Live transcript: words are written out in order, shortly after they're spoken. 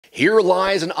Here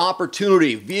lies an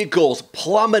opportunity. Vehicles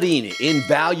plummeting in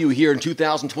value here in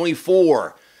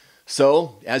 2024.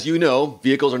 So, as you know,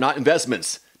 vehicles are not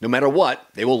investments. No matter what,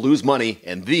 they will lose money,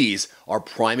 and these are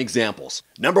prime examples.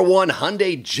 Number one,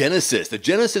 Hyundai Genesis. The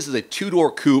Genesis is a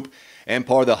two-door coupe and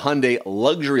part of the Hyundai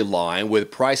luxury line with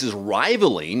prices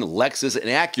rivaling Lexus and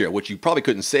Acura, which you probably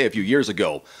couldn't say a few years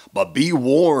ago. But be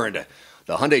warned,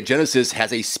 the Hyundai Genesis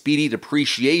has a speedy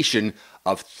depreciation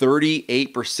of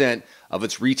 38% of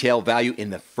its retail value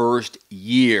in the first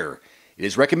year. It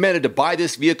is recommended to buy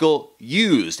this vehicle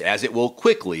used, as it will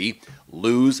quickly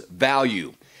lose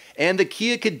value. And the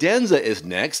Kia Cadenza is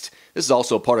next. This is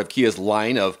also part of Kia's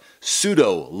line of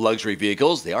pseudo-luxury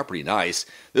vehicles. They are pretty nice.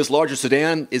 This larger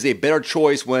sedan is a better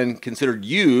choice when considered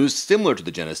used, similar to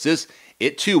the Genesis.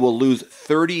 It too will lose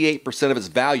 38% of its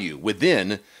value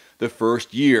within the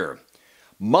first year.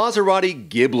 Maserati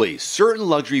Ghibli. Certain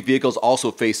luxury vehicles also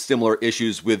face similar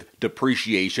issues with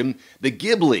depreciation. The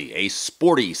Ghibli, a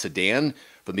sporty sedan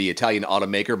from the Italian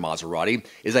automaker Maserati,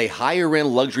 is a higher-end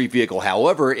luxury vehicle.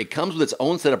 However, it comes with its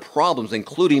own set of problems,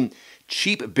 including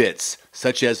cheap bits,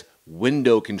 such as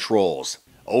window controls.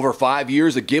 Over 5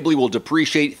 years, the Ghibli will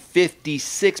depreciate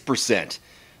 56%.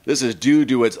 This is due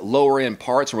to its lower-end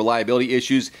parts and reliability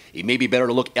issues. It may be better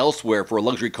to look elsewhere for a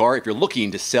luxury car if you're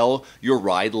looking to sell your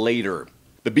ride later.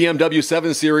 The BMW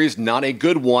 7 Series, not a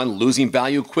good one, losing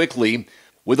value quickly.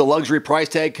 With the luxury price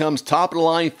tag comes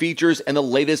top-of-the-line features and the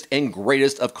latest and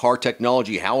greatest of car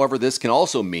technology. However, this can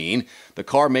also mean the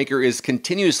car maker is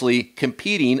continuously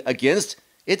competing against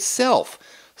itself,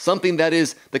 something that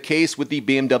is the case with the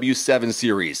BMW 7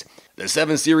 Series. The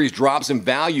 7 Series drops in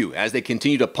value as they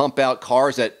continue to pump out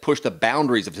cars that push the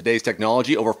boundaries of today's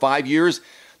technology. Over 5 years,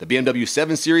 the BMW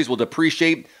 7 Series will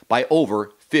depreciate by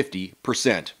over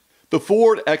 50%. The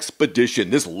Ford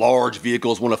Expedition. This large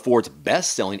vehicle is one of Ford's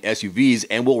best-selling SUVs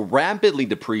and will rapidly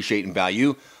depreciate in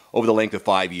value over the length of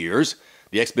 5 years.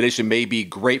 The Expedition may be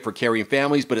great for carrying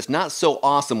families, but it's not so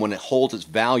awesome when it holds its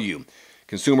value.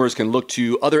 Consumers can look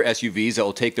to other SUVs that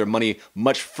will take their money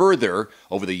much further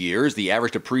over the years. The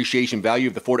average depreciation value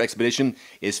of the Ford Expedition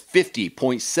is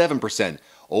 50.7%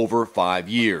 over 5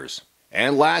 years.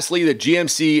 And lastly, the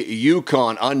GMC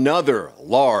Yukon, another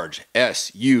large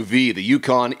SUV. The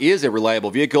Yukon is a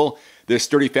reliable vehicle. This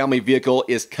sturdy family vehicle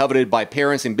is coveted by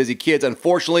parents and busy kids.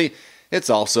 Unfortunately, it's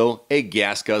also a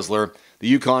gas guzzler. The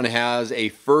Yukon has a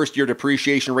first-year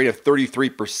depreciation rate of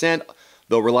 33%.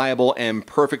 Though reliable and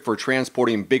perfect for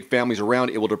transporting big families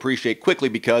around, it will depreciate quickly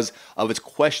because of its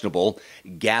questionable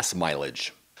gas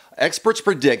mileage. Experts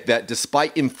predict that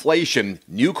despite inflation,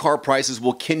 new car prices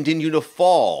will continue to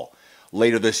fall.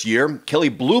 Later this year, Kelley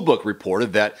Blue Book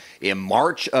reported that in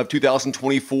March of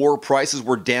 2024, prices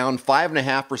were down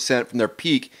 5.5% from their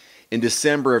peak in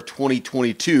December of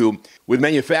 2022, with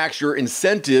manufacturer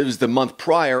incentives the month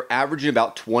prior averaging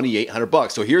about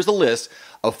 $2,800. So here's a list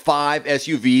of 5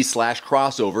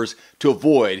 SUVs/crossovers to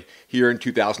avoid here in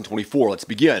 2024. Let's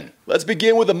begin. Let's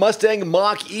begin with the Mustang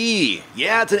Mach-E.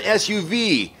 Yeah, it's an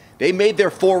SUV. They made their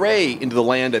foray into the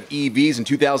land of EVs in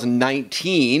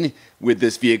 2019 with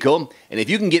this vehicle. And if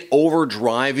you can get over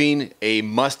driving a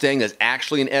Mustang that's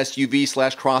actually an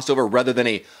SUV/crossover rather than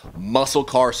a muscle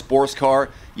car, sports car,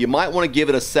 you might want to give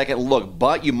it a second look.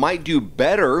 But you might do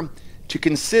better to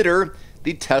consider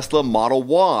the Tesla Model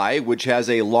Y, which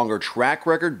has a longer track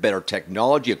record, better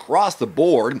technology across the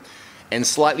board, and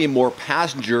slightly more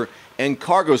passenger and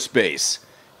cargo space.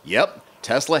 Yep,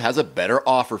 Tesla has a better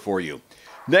offer for you.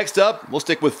 Next up, we'll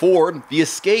stick with Ford, the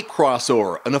Escape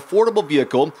crossover, an affordable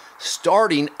vehicle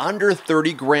starting under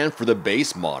 30 grand for the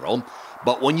base model.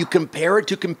 But when you compare it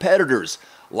to competitors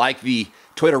like the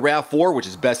Toyota RAV4, which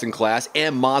is best in class,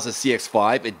 and Mazda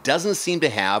CX-5, it doesn't seem to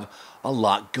have a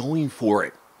lot going for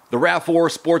it. The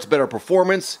RAV4 sports better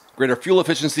performance, greater fuel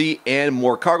efficiency, and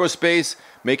more cargo space,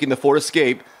 making the Ford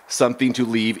Escape something to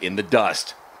leave in the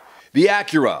dust. The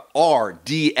Acura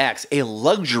RDX, a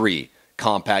luxury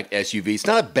compact SUV. It's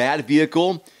not a bad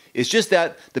vehicle. It's just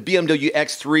that the BMW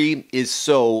X3 is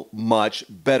so much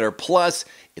better. Plus,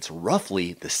 it's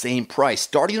roughly the same price,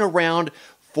 starting around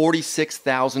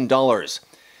 $46,000.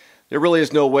 There really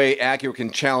is no way Acura can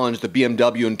challenge the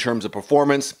BMW in terms of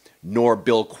performance, nor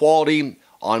build quality,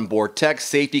 onboard tech,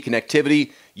 safety,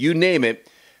 connectivity, you name it.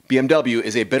 BMW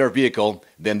is a better vehicle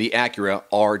than the Acura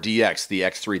RDX, the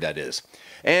X3 that is.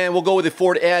 And we'll go with the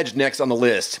Ford Edge next on the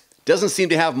list. Doesn't seem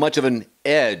to have much of an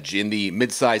edge in the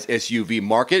midsize SUV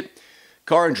market.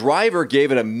 Car and Driver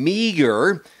gave it a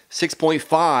meager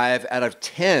 6.5 out of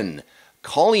 10,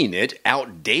 calling it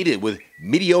outdated with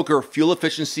mediocre fuel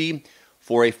efficiency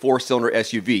for a 4-cylinder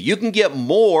SUV. You can get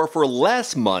more for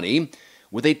less money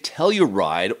with a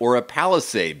Telluride or a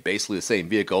Palisade, basically the same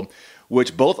vehicle,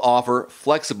 which both offer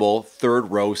flexible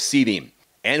third row seating.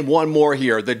 And one more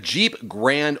here, the Jeep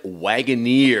Grand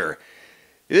Wagoneer.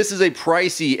 This is a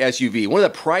pricey SUV, one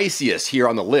of the priciest here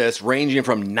on the list, ranging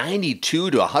from $92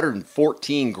 to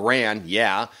 $114 grand.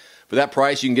 Yeah, for that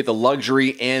price you can get the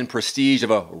luxury and prestige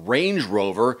of a Range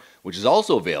Rover, which is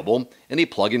also available, and a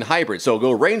plug-in hybrid. So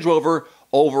go Range Rover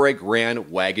over a Grand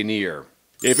Wagoneer.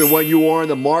 If and when you are in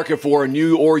the market for a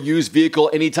new or used vehicle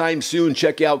anytime soon,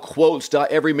 check out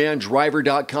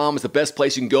quotes.everymandriver.com. It's the best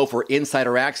place you can go for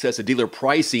insider access to dealer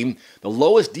pricing, the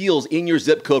lowest deals in your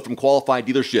zip code from qualified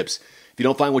dealerships. If you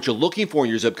don't find what you're looking for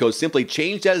in your zip code, simply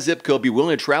change that zip code. Be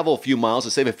willing to travel a few miles to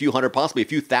save a few hundred, possibly a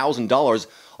few $1,000s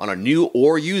on a new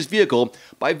or used vehicle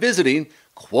by visiting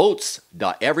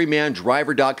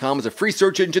quotes.everymandriver.com. It's a free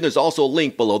search engine. There's also a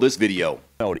link below this video.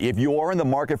 If you are in the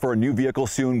market for a new vehicle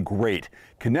soon, great.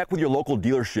 Connect with your local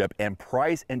dealership and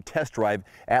price and test drive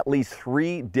at least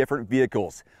 3 different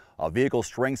vehicles. A vehicle's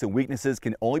strengths and weaknesses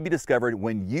can only be discovered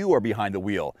when you are behind the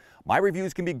wheel. My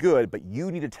reviews can be good, but you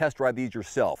need to test drive these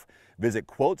yourself. Visit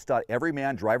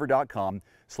quotes.everymandriver.com,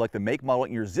 select the make, model,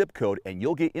 and your zip code, and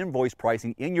you'll get invoice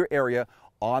pricing in your area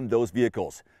on those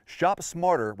vehicles. Shop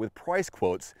smarter with price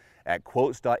quotes at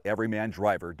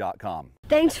quotes.everymandriver.com.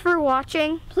 Thanks for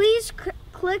watching. Please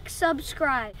click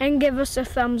subscribe and give us a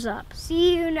thumbs up.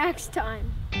 See you next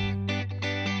time.